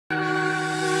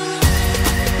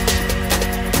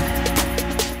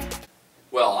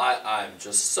I'm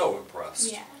just so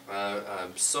impressed. Yeah.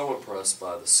 I'm so impressed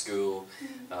by the school.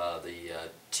 The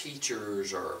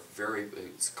teachers are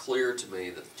it's clear to me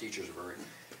that the teachers are very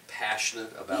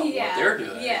passionate about what they're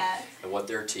doing and what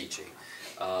they're teaching.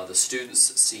 The students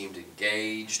seemed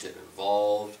engaged and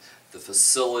involved. The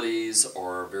facilities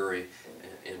are very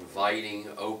inviting,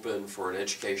 open for an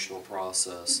educational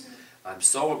process. I'm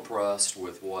so impressed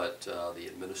with what the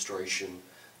administration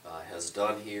has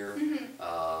done here.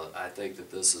 I think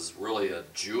that this is really a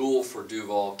jewel for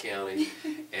Duval County,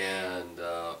 and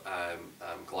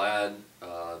I'm glad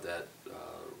that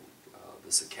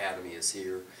this academy is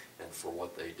here and for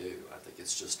what they do. I think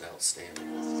it's just outstanding.